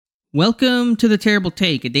Welcome to The Terrible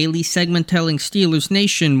Take, a daily segment telling Steelers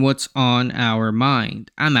Nation what's on our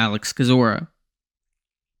mind. I'm Alex Kozora.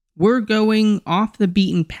 We're going off the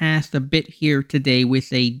beaten path a bit here today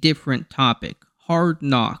with a different topic. Hard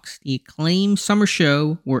Knocks, the acclaimed summer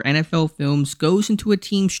show where NFL Films goes into a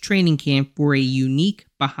team's training camp for a unique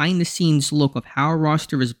behind-the-scenes look of how a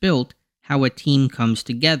roster is built, how a team comes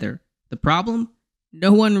together. The problem?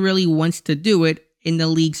 No one really wants to do it, and the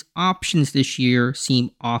league's options this year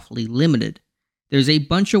seem awfully limited. There's a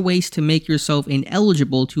bunch of ways to make yourself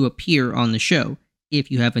ineligible to appear on the show.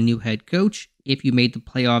 If you have a new head coach, if you made the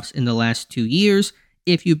playoffs in the last 2 years,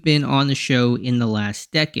 if you've been on the show in the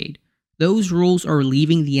last decade. Those rules are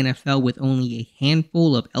leaving the NFL with only a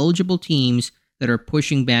handful of eligible teams that are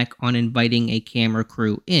pushing back on inviting a camera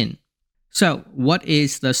crew in. So, what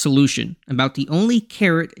is the solution? About the only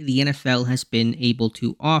carrot the NFL has been able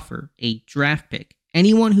to offer, a draft pick.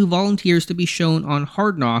 Anyone who volunteers to be shown on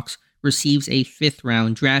Hard Knocks receives a 5th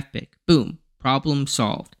round draft pick. Boom. Problem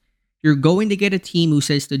solved. You're going to get a team who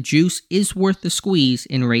says the juice is worth the squeeze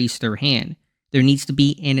and raise their hand. There needs to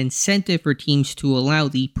be an incentive for teams to allow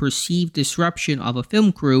the perceived disruption of a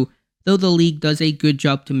film crew, though the league does a good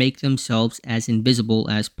job to make themselves as invisible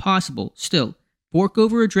as possible. Still, fork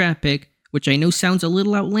over a draft pick, which I know sounds a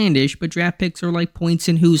little outlandish, but draft picks are like points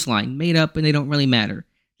in Who's Line, made up and they don't really matter.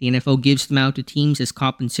 The NFL gives them out to teams as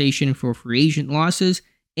compensation for free agent losses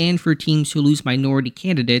and for teams who lose minority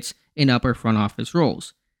candidates in upper front office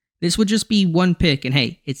roles. This would just be one pick, and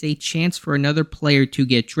hey, it's a chance for another player to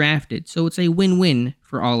get drafted, so it's a win-win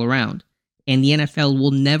for all around. And the NFL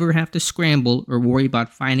will never have to scramble or worry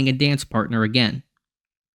about finding a dance partner again.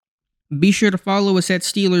 Be sure to follow us at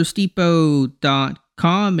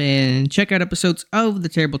SteelersDepot.com and check out episodes of The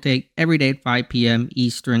Terrible Take every day at 5 p.m.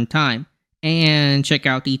 Eastern Time. And check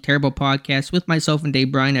out the Terrible Podcast with myself and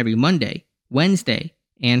Dave Bryan every Monday, Wednesday,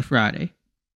 and Friday.